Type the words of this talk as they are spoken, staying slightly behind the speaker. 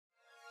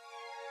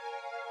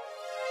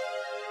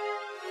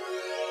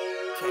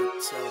Can't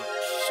tell me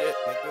shit,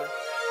 nigga.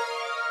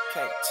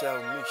 Can't tell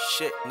me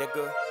shit,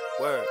 nigga.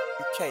 Word,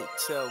 you can't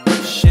tell me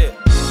shit.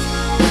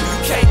 You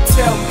can't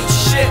tell me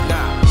shit.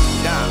 Nah.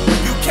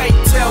 You can't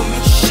tell me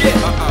shit.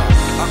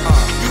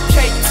 You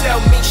can't tell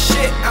me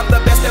shit. I'm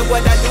the best at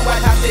what I do.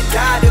 I'd have to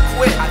die to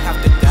quit.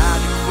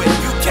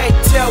 You can't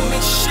tell me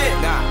shit.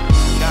 Nah.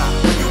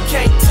 You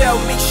can't tell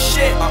me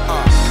shit.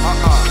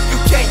 You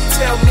can't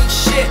tell me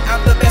shit. I'm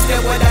the best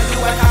at what I do.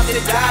 I'd have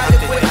to die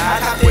to quit.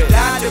 I'd have to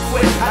die to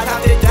quit. I'd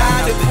have to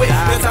die to quit.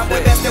 Cause I'm the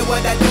best at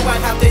what I do.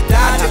 I'd have to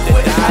die to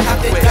quit. I'd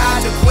have to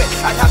die to quit.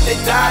 I'd have to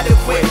die to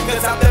quit.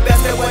 Cause I'm the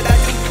best at what I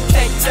do. You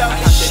can't tell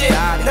me shit.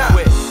 Nah.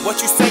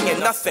 What you saying?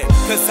 Nothing,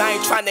 cause I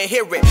ain't tryna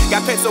hear it.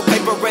 Got pencil,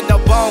 paper, and a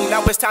bone,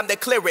 now it's time to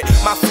clear it.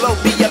 My flow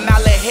be a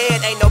mile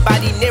ahead, ain't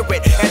nobody near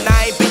it. And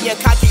I ain't being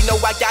cocky, know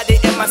I got it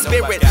in my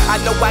spirit.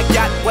 I know I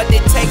got what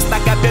it takes,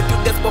 like I've been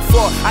through this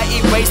before. I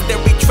erase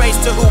and retrace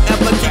to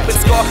whoever keeping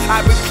score.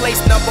 I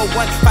replace number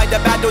one, fight the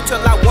battle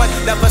till I won.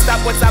 Never stop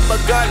once I've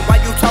begun.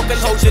 While you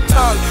talking, hold your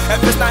tongue.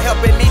 If it's not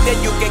helping me,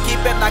 then you can keep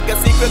it like a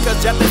secret.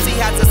 Cause jealousy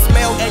has a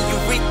smell and you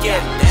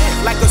reeking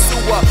like a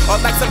sewer or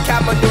like some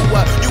cow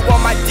manure. You on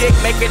my dick,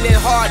 making it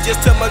hard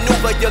just to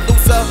maneuver, you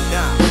loser.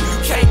 You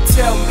can't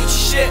tell me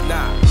shit.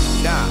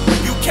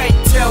 You can't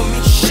tell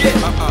me shit.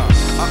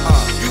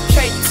 You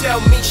can't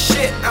tell me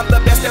shit. I'm the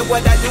best at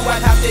what I do.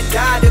 I'd have to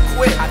die to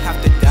quit.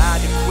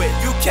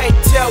 You can't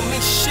tell me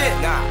shit.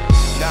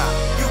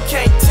 You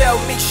can't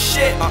tell me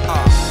shit.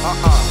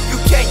 You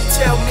can't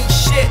tell me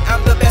shit.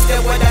 I'm the best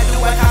at what I do.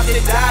 I'd have to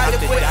die to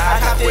quit.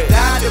 I'd have to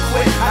die to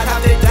quit. I'd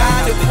have to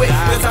die to quit.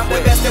 Cause I'm the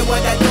best at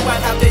what I do.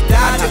 I'd have to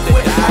die to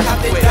quit. I'd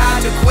have to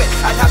die to quit.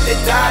 I'd have to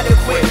die to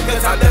quit.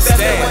 Cause I'm the best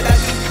at what I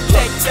do. You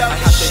can't tell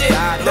me shit.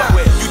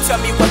 You tell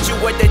me what you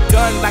would've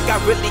done like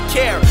I really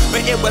care.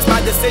 But it was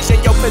my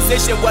decision, your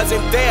position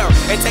wasn't there.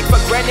 And take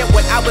for granted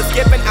what I was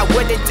given, I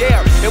wouldn't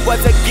dare. It was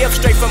a gift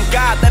straight from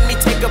God, let me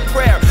take a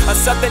prayer. A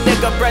southern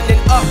nigga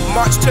branding up,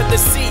 march to the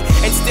sea.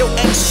 And still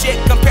ain't shit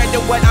compared to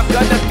what I'm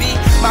gonna be.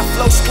 My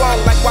flow strong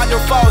like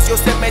waterfalls,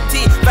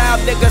 Yosemite. Foul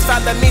niggas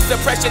follow me,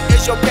 suppression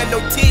is your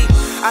penalty.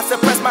 I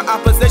suppress my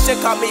opposition,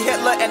 call me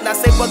Hitler, and I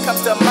say what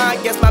comes to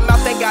mind. Guess my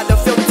mouth ain't got a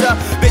filter.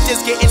 Bitches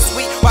getting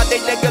sweet while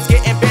they niggas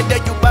getting bitter.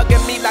 You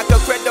bugging me like a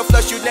critter,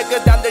 flush you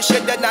niggas down the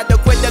shitter, not the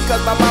quitter.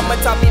 Cause my mama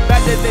taught me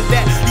better than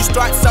that. You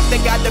start something,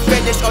 gotta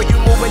finish, or you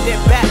moving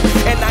it back.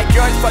 And I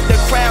yearn for the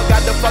crown,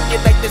 gotta fuck it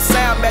like the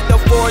sound.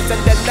 Metaphors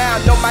and the noun,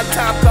 know my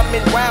time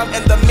coming round.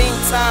 In the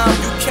meantime,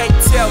 you can't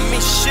tell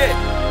me shit.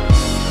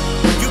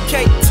 You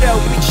can't tell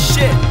me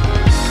shit.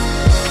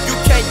 You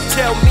can't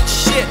tell me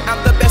shit.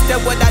 I'm the best at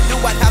what I do.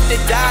 I'd have to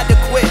die to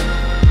quit.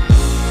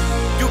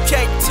 You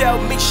can't tell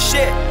me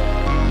shit.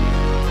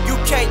 You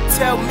can't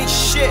tell me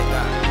shit.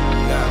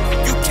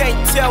 You can't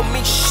tell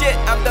me shit.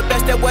 I'm the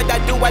best at what I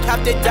do. I'd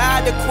have to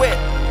die to quit.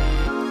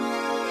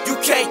 You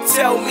can't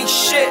tell me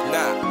shit.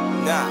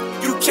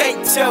 You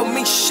can't tell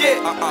me shit.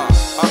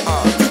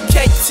 You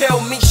can't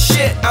tell me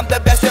shit. I'm the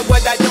best at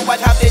what I do.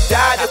 I'd have to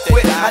die to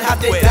quit. I'd have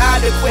to die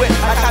to quit.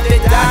 I'd have to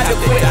die to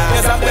quit.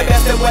 Cause I'm the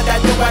best at what I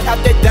do. I'd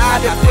have to die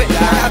to quit.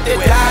 I'd have to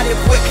die to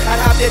quit.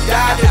 I'd have to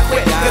die to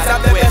quit. Cause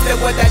I'm the best at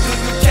what I do.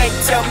 You can't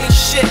tell me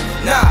shit.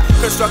 Nah,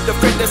 constructive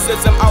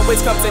criticism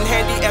always comes in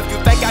handy. If you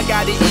think I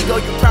got an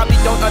ego, you probably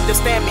don't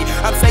understand me.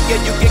 I'm saying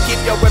you can keep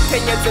your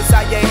opinions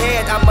inside your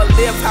head. I'ma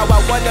live how I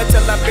want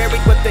till I'm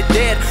buried with the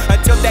dead.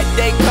 Until that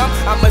day come,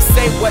 I'ma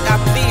say what I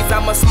please.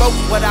 I'ma smoke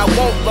what I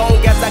want long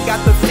as I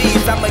got the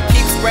fees. I'ma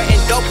keep spreading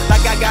dope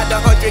like I got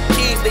 100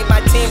 keys. Lead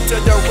my team to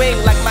the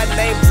ring like my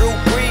name Drew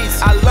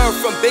Brees. I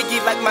learned from Biggie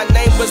like my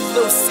name was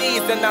Lil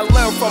C's. And I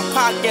learned from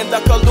Pac and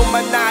the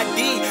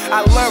Illuminati.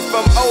 I learned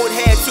from old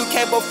heads who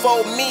came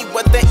before me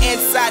with the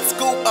inside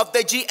scoop of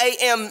the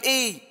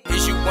G-A-M-E.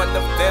 Is you one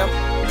of them?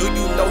 Do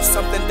you know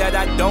something that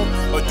I don't?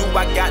 Or do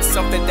I got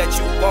something that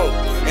you won't?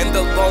 In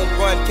the long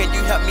run, can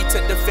you help me to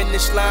the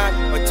finish line?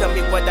 Or tell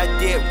me what I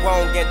did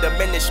wrong and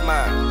diminish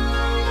mine?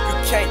 You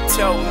can't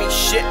tell me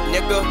shit,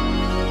 nigga.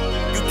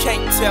 You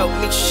can't tell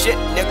me shit,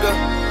 nigga.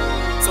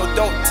 So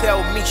don't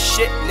tell me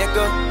shit,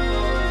 nigga.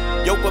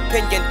 Your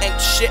opinion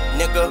ain't shit,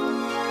 nigga.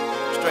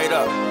 Straight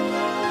up.